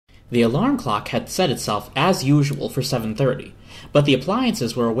The alarm clock had set itself as usual for 7:30, but the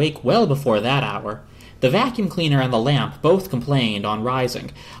appliances were awake well before that hour. The vacuum cleaner and the lamp both complained, on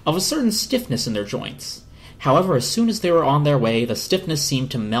rising, of a certain stiffness in their joints. However, as soon as they were on their way, the stiffness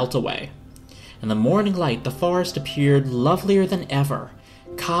seemed to melt away. In the morning light, the forest appeared lovelier than ever.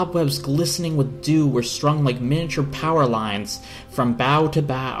 Cobwebs glistening with dew were strung like miniature power lines from bough to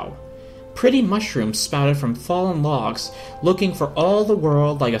bough. Pretty mushrooms spouted from fallen logs, looking for all the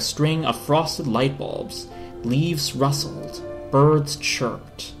world like a string of frosted light bulbs. Leaves rustled. Birds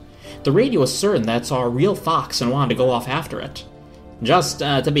chirped. The radio was certain that it saw a real fox and wanted to go off after it. Just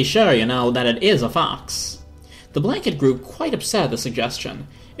to be sure, that it is a fox. The blanket grew quite upset at the suggestion.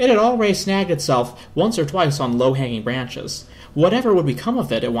 It had already snagged itself once or twice on low-hanging branches. Whatever would become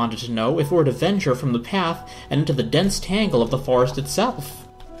of it, it wanted to know, if it were to venture from the path and into the dense tangle of the forest itself.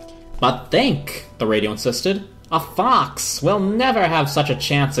 But think, the radio insisted. A fox! We'll never have such a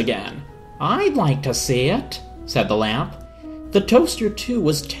chance again. I'd like to see it, said the lamp. The toaster, too,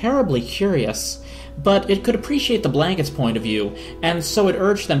 was terribly curious, but it could appreciate the blanket's point of view, and so it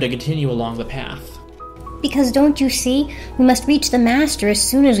urged them to continue along the path. Because don't you see, we must reach the master as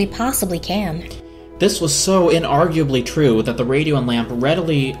soon as we possibly can. This was so inarguably true that the radio and lamp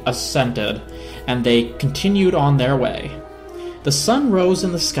readily assented, and they continued on their way. The sun rose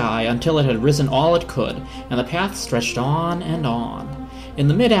in the sky until it had risen all it could, and the path stretched on and on. In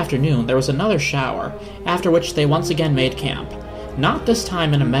the mid-afternoon there was another shower, after which they once again made camp. Not this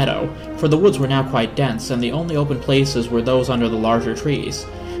time in a meadow, for the woods were now quite dense, and the only open places were those under the larger trees.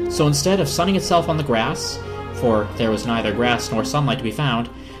 So instead of sunning itself on the grass, for there was neither grass nor sunlight to be found,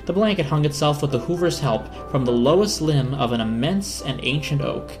 the blanket hung itself with the Hoover's help from the lowest limb of an immense and ancient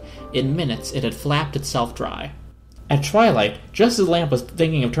oak. In minutes it had flapped itself dry. At twilight, just as the lamp was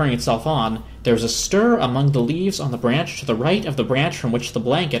thinking of turning itself on, there was a stir among the leaves on the branch to the right of the branch from which the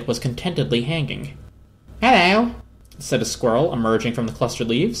blanket was contentedly hanging. "Hello," said a squirrel, emerging from the clustered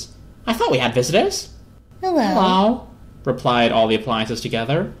leaves. "I thought we had visitors." Hello, replied all the appliances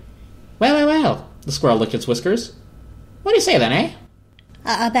together. Well, the squirrel licked its whiskers. "What do you say then, eh?"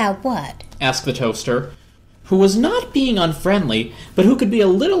 About what? asked the toaster, who was not being unfriendly, but who could be a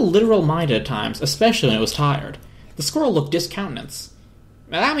little literal-minded at times, especially when it was tired. The squirrel looked discountenance.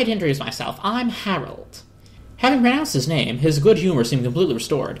 "Allow me to introduce myself. I'm Harold." Having pronounced his name, his good humor seemed completely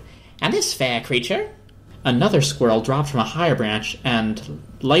restored. "And this fair creature?" Another squirrel dropped from a higher branch and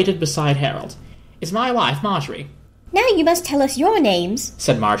lighted beside Harold. "Is my wife, Marjorie." Now you must tell us your names,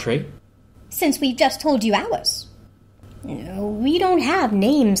 said Marjorie. Since we've just told you ours. We don't have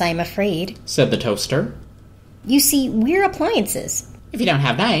names, I'm afraid, said the toaster. You see, we're appliances. If you don't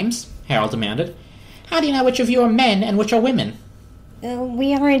have names, Harold demanded, how do you know which of you are men and which are women?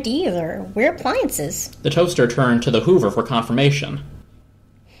 We aren't either. We're appliances. The toaster turned to the Hoover for confirmation.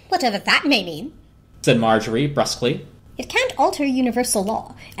 Whatever that may mean, said Marjorie brusquely. It can't alter universal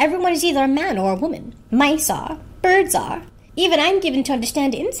law. Everyone is either a man or a woman. Mice are. Birds are. Even I'm given to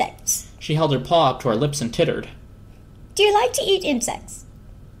understand insects. She held her paw up to her lips and tittered. Do you like to eat insects?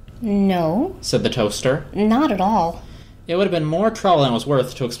 No, said the toaster. Not at all. It would have been more trouble than it was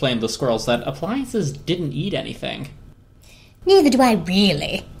worth to explain to the squirrels that appliances didn't eat anything. Neither do I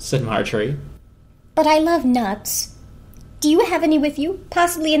really, said Marjorie. But I love nuts. Do you have any with you?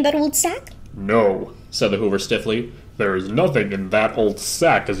 Possibly in that old sack? No, said the Hoover stiffly. There is nothing in that old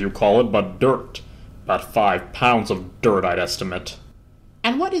sack, as you call it, but dirt. About 5 pounds of dirt, I'd estimate.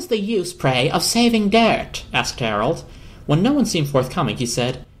 And what is the use, pray, of saving dirt? Asked Harold. When no one seemed forthcoming, he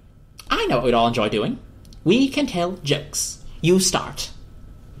said, I know what we'd all enjoy doing. We can tell jokes. You start.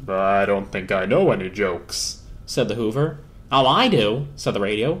 I don't think I know any jokes, said the Hoover. Oh, I do, said the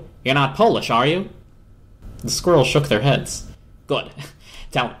radio. You're not Polish, are you? The squirrels shook their heads. Good.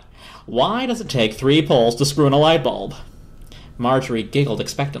 Tell me, why does it take 3 poles to screw in a light bulb? Marjorie giggled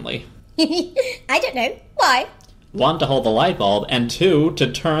expectantly. I don't know. Why? 1 to hold the light bulb, and 2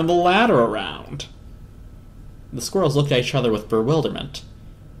 to turn the ladder around. The squirrels looked at each other with bewilderment.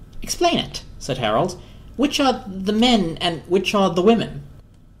 Explain it, said Harold. Which are the men and which are the women?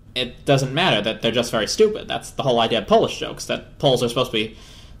 It doesn't matter that they're just very stupid. That's the whole idea of Polish jokes, that Poles are supposed to be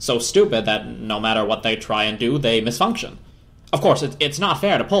so stupid that no matter what they try and do, they misfunction. Of course, it's not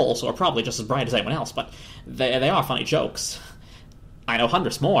fair to Poles, who are probably just as bright as anyone else, but they are funny jokes. I know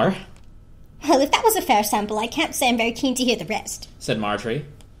hundreds more. Well, if that was a fair sample, I can't say I'm very keen to hear the rest, said Marjorie.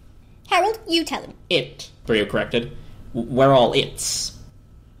 Harold, you tell him. It, Brio corrected. We're all its.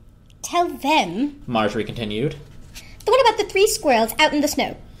 Tell them, Marjorie continued. The one about the 3 squirrels out in the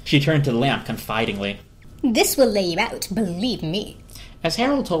snow. She turned to the lamp confidingly. This will lay you out, believe me. As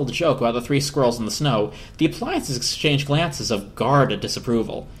Harold told the joke about the 3 squirrels in the snow, the appliances exchanged glances of guarded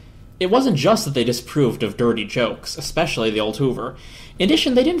disapproval. It wasn't just that they disapproved of dirty jokes, especially the old Hoover. In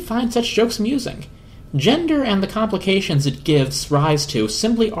addition, they didn't find such jokes amusing. Gender and the complications it gives rise to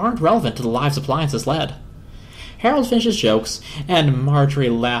simply aren't relevant to the lives appliances led. Harold finished his jokes, and Marjorie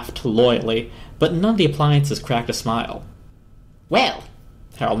laughed loyally, but none of the appliances cracked a smile. "Well,"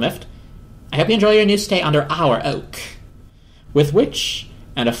 Harold miffed, "I hope you enjoy your new stay under our oak." With which,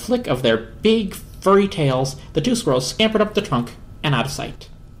 and a flick of their big, furry tails, the two squirrels scampered up the trunk and out of sight.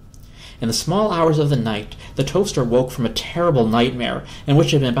 In the small hours of the night, the toaster woke from a terrible nightmare in which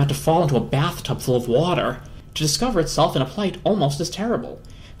it had been about to fall into a bathtub full of water, to discover itself in a plight almost as terrible.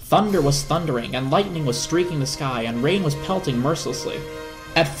 Thunder was thundering, and lightning was streaking the sky, and rain was pelting mercilessly.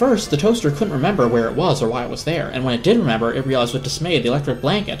 At first, the toaster couldn't remember where it was or why it was there, and when it did remember, it realized with dismay the electric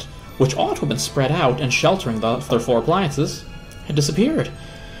blanket, which ought to have been spread out and sheltering their four appliances, had disappeared.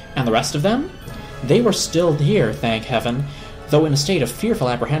 And the rest of them? They were still here, thank heaven, though in a state of fearful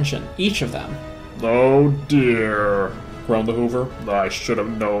apprehension, each of them. "Oh dear," groaned the Hoover. I should have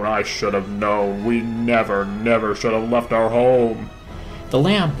known. We never should have left our home." The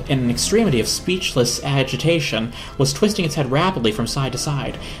lamp, in an extremity of speechless agitation, was twisting its head rapidly from side to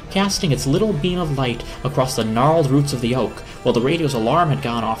side, casting its little beam of light across the gnarled roots of the oak, while the radio's alarm had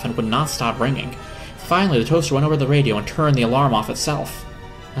gone off and would not stop ringing. Finally, the toaster went over to the radio and turned the alarm off itself.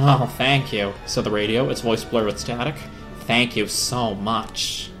 "Oh, thank you," said the radio, its voice blurred with static. "Thank you so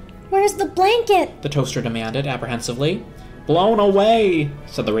much." Where's the blanket? The toaster demanded, apprehensively. "Blown away,"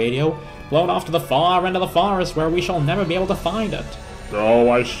 said the radio. "Blown off to the far end of the forest, where we shall never be able to find it." "Oh,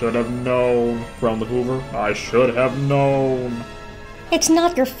 I should have known," groaned the Hoover. "I should have known." It's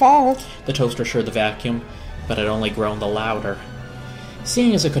not your fault. The toaster assured the vacuum, but it only groaned the louder.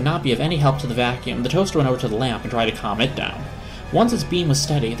 Seeing as it could not be of any help to the vacuum, the toaster went over to the lamp and tried to calm it down. Once its beam was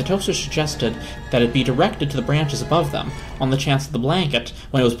steady, the toaster suggested that it be directed to the branches above them, on the chance that the blanket,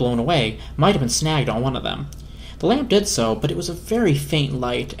 when it was blown away, might have been snagged on one of them. The lamp did so, but it was a very faint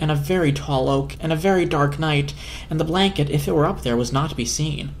light, and a very tall oak, and a very dark night, and the blanket, if it were up there, was not to be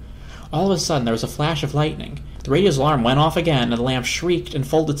seen. All of a sudden there was a flash of lightning. The radio's alarm went off again, and the lamp shrieked and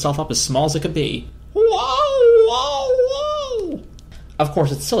folded itself up as small as it could be. "Whoa, whoa, whoa!" Of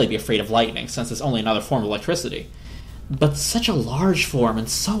course, it's silly to be afraid of lightning, since it's only another form of electricity. But such a large form and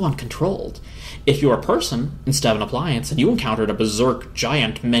so uncontrolled. If you were a person, instead of an appliance, and you encountered a berserk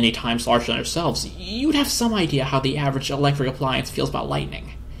giant many times larger than yourselves, you'd have some idea how the average electric appliance feels about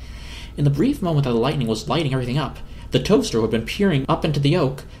lightning. In the brief moment that the lightning was lighting everything up, the toaster, who had been peering up into the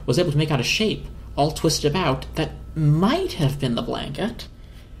oak, was able to make out a shape, all twisted about, that might have been the blanket.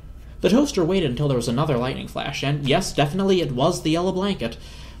 The toaster waited until there was another lightning flash, and yes, definitely it was the yellow blanket,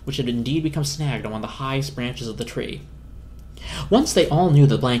 which had indeed become snagged on one of the highest branches of the tree. Once they all knew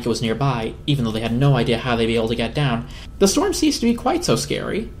the blanket was nearby, even though they had no idea how they'd be able to get down, the storm ceased to be quite so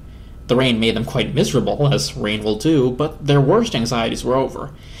scary. The rain made them quite miserable, as rain will do, but their worst anxieties were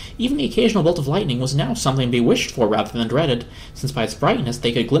over. Even the occasional bolt of lightning was now something to be wished for rather than dreaded, since by its brightness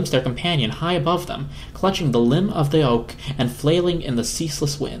they could glimpse their companion high above them, clutching the limb of the oak and flailing in the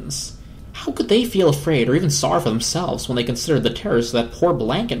ceaseless winds. How could they feel afraid or even sorry for themselves when they considered the terrors that poor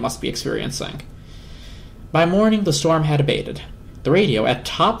blanket must be experiencing? By morning, the storm had abated. The radio, at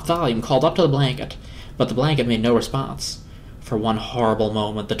top volume, called up to the blanket, but the blanket made no response. For one horrible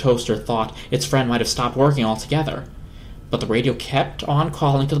moment, the toaster thought its friend might have stopped working altogether. But the radio kept on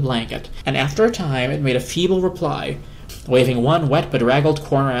calling to the blanket, and after a time it made a feeble reply, waving one wet, bedraggled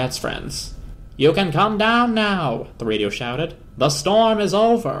corner at its friends. "You can come down now," the radio shouted. "The storm is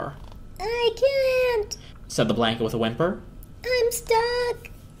over." I can't, said the blanket with a whimper. I'm stuck.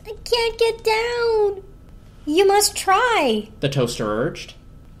 I can't get down. You must try, the toaster urged.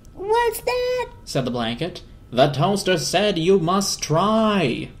 What's that? said the blanket. The toaster said you must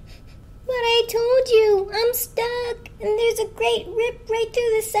try. But I told you, I'm stuck, and there's a great rip right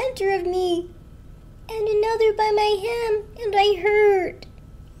through the center of me. And another by my hem, and I hurt.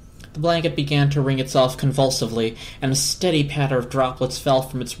 The blanket began to wring itself convulsively, and a steady patter of droplets fell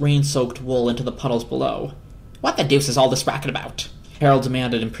from its rain-soaked wool into the puddles below. "What the deuce is all this racket about?" Harold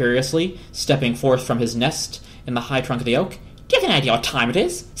demanded imperiously, stepping forth from his nest in the high trunk of the oak. "Do you have any idea what time it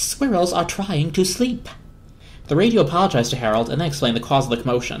is? Squirrels are trying to sleep." The radio apologized to Harold and then explained the cause of the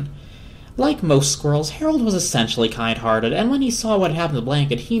commotion. Like most squirrels, Harold was essentially kind-hearted, and when he saw what had happened to the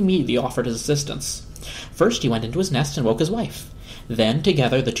blanket, he immediately offered his assistance. First, he went into his nest and woke his wife. Then,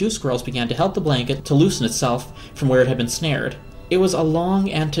 together, the two squirrels began to help the blanket to loosen itself from where it had been snared. It was a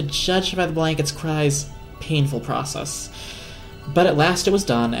long and, to judge by the blanket's cries, painful process. But at last it was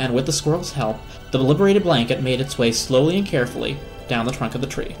done, and with the squirrel's help, the liberated blanket made its way slowly and carefully down the trunk of the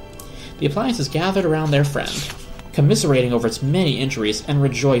tree. The appliances gathered around their friend. commiserating over its many injuries and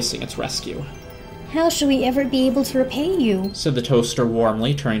rejoicing its rescue. How shall we ever be able to repay you? Said the toaster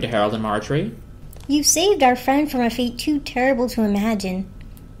warmly, turning to Harold and Marjorie. You saved our friend from a fate too terrible to imagine.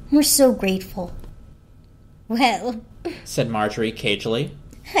 We're so grateful. Well, said Marjorie cagily.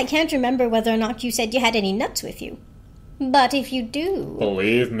 I can't remember whether or not you said you had any nuts with you. But if you do...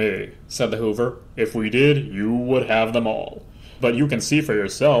 Believe me, said the Hoover, if we did, you would have them all. But you can see for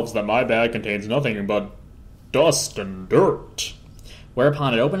yourselves that my bag contains nothing but dust and dirt.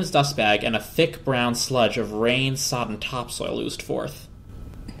 Whereupon it opened its dust bag, and a thick brown sludge of rain-sodden topsoil oozed forth.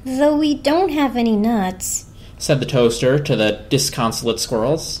 Though we don't have any nuts, said the toaster to the disconsolate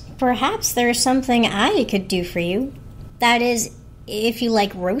squirrels. Perhaps there's something I could do for you. That is, if you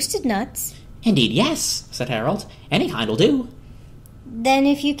like roasted nuts. Indeed, yes, said Harold. Any kind will do. Then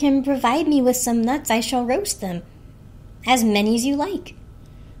if you can provide me with some nuts, I shall roast them. As many as you like.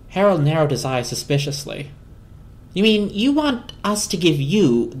 Harold narrowed his eyes suspiciously. You mean you want us to give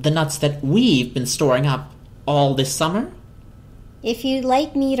you the nuts that we've been storing up all this summer? If you'd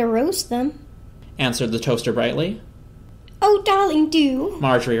like me to roast them, answered the toaster brightly. Oh, darling, do,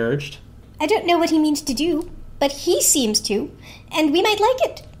 Marjorie urged. I don't know what he means to do, but he seems to, and we might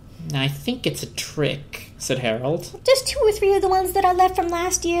like it. I think it's a trick, said Harold. Just 2 or 3 of the ones that are left from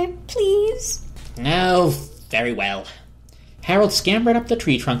last year, please. No, very well. Harold scampered up the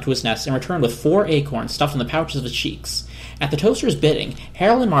tree trunk to his nest and returned with 4 acorns stuffed in the pouches of his cheeks. At the toaster's bidding,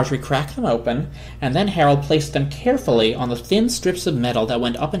 Harold and Marjorie cracked them open, and then Harold placed them carefully on the thin strips of metal that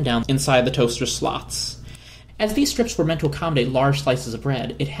went up and down inside the toaster's slots. As these strips were meant to accommodate large slices of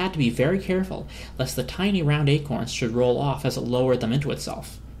bread, it had to be very careful, lest the tiny round acorns should roll off as it lowered them into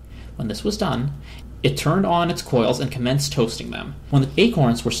itself. When this was done, it turned on its coils and commenced toasting them. When the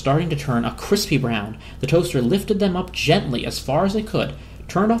acorns were starting to turn a crispy brown, the toaster lifted them up gently as far as it could,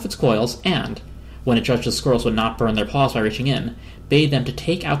 turned off its coils, and, when it judged the squirrels would not burn their paws by reaching in, bade them to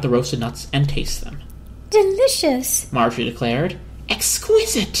take out the roasted nuts and taste them. Delicious, Marjorie declared.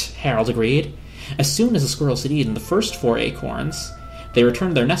 Exquisite, Harold agreed. As soon as the squirrels had eaten the first 4 acorns, they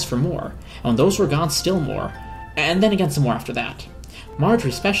returned to their nest for more, and when those were gone, still more, and then again some more after that.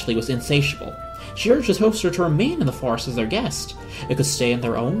 Marjorie especially was insatiable. She urged the toaster to remain in the forest as their guest. It could stay in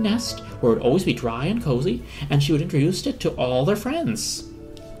their own nest, where it would always be dry and cozy, and she would introduce it to all their friends.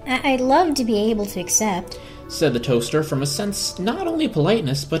 I'd love to be able to accept, said the toaster, from a sense not only of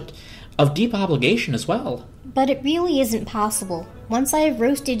politeness, but of deep obligation as well. But it really isn't possible. Once I have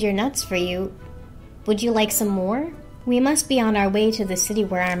roasted your nuts for you, would you like some more? We must be on our way to the city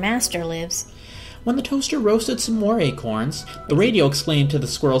where our master lives. When the toaster roasted some more acorns, the radio explained to the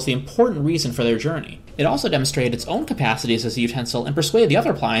squirrels the important reason for their journey. It also demonstrated its own capacities as a utensil and persuaded the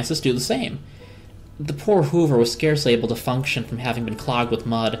other appliances to do the same. The poor Hoover was scarcely able to function from having been clogged with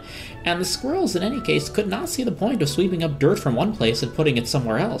mud, and the squirrels in any case could not see the point of sweeping up dirt from one place and putting it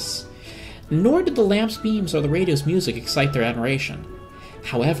somewhere else. Nor did the lamp's beams or the radio's music excite their admiration.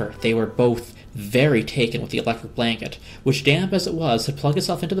 However, they were both very taken with the electric blanket, which, damp as it was, had plugged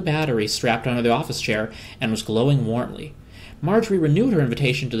itself into the battery strapped under the office chair and was glowing warmly. Marjorie renewed her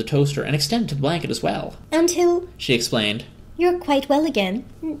invitation to the toaster and extended to the blanket as well. Until, she explained, you're quite well again.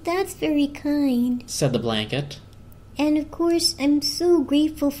 That's very kind, said the blanket. And of course, I'm so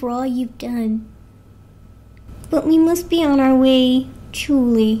grateful for all you've done. But we must be on our way,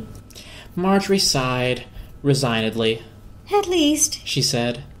 truly. Marjorie sighed resignedly. At least, she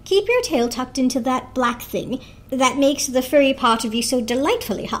said, keep your tail tucked into that black thing that makes the furry part of you so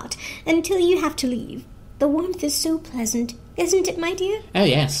delightfully hot until you have to leave. The warmth is so pleasant, isn't it, my dear? Oh,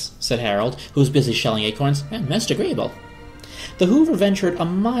 yes, said Harold, who was busy shelling acorns. Most agreeable. The Hoover ventured a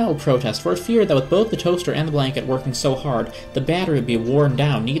mild protest, for it feared that with both the toaster and the blanket working so hard, the battery would be worn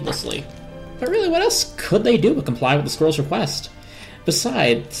down needlessly. But really, what else could they do but comply with the squirrel's request?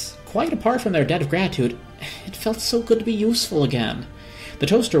 Besides, quite apart from their debt of gratitude, it felt so good to be useful again. The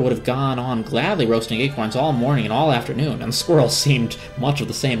toaster would have gone on gladly roasting acorns all morning and all afternoon, and the squirrels seemed much of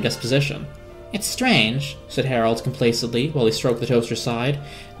the same disposition. It's strange, said Harold complacently, while he stroked the toaster's side,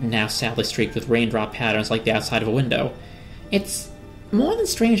 now sadly streaked with raindrop patterns like the outside of a window. It's more than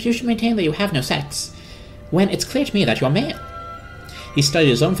strange you should maintain that you have no sex, when it's clear to me that you are male. He studied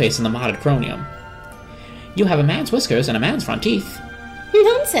his own face in the modded chromium. You have a man's whiskers and a man's front teeth.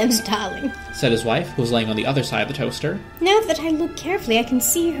 Nonsense, darling, said his wife, who was laying on the other side of the toaster. Now that I look carefully, I can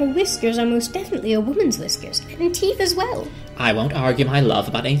see her whiskers are most definitely a woman's whiskers, and teeth as well. I won't argue my love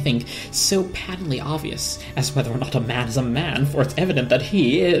about anything so patently obvious as whether or not a man is a man, for it's evident that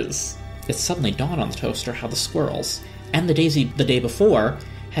he is. It suddenly dawned on the toaster how the squirrels, and the daisy the day before,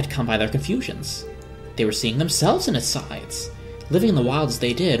 had come by their confusions. They were seeing themselves in its sides. Living in the wild as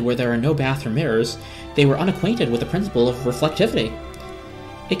they did, where there are no bathroom mirrors, they were unacquainted with the principle of reflectivity.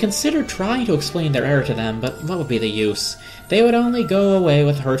 It considered trying to explain their error to them, but what would be the use? They would only go away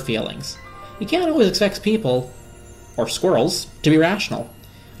with hurt feelings. You can't always expect people, or squirrels, to be rational.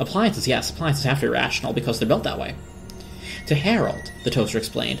 Appliances, yes, appliances have to be rational because they're built that way. To Harold, the toaster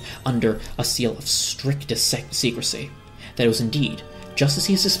explained, under a seal of strictest secrecy, that it was indeed, just as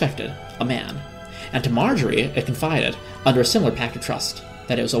he suspected, a man. And to Marjorie, it confided, under a similar pact of trust,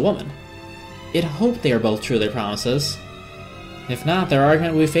 that it was a woman. It hoped they are both true to their promises. If not, their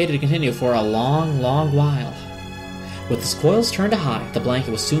argument would be fated to continue for a long, long while. With the coils turned to high, the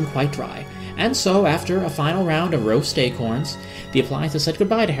blanket was soon quite dry, and so, after a final round of roast acorns, the appliances said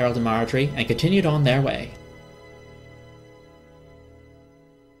goodbye to Harold and Marjorie and continued on their way.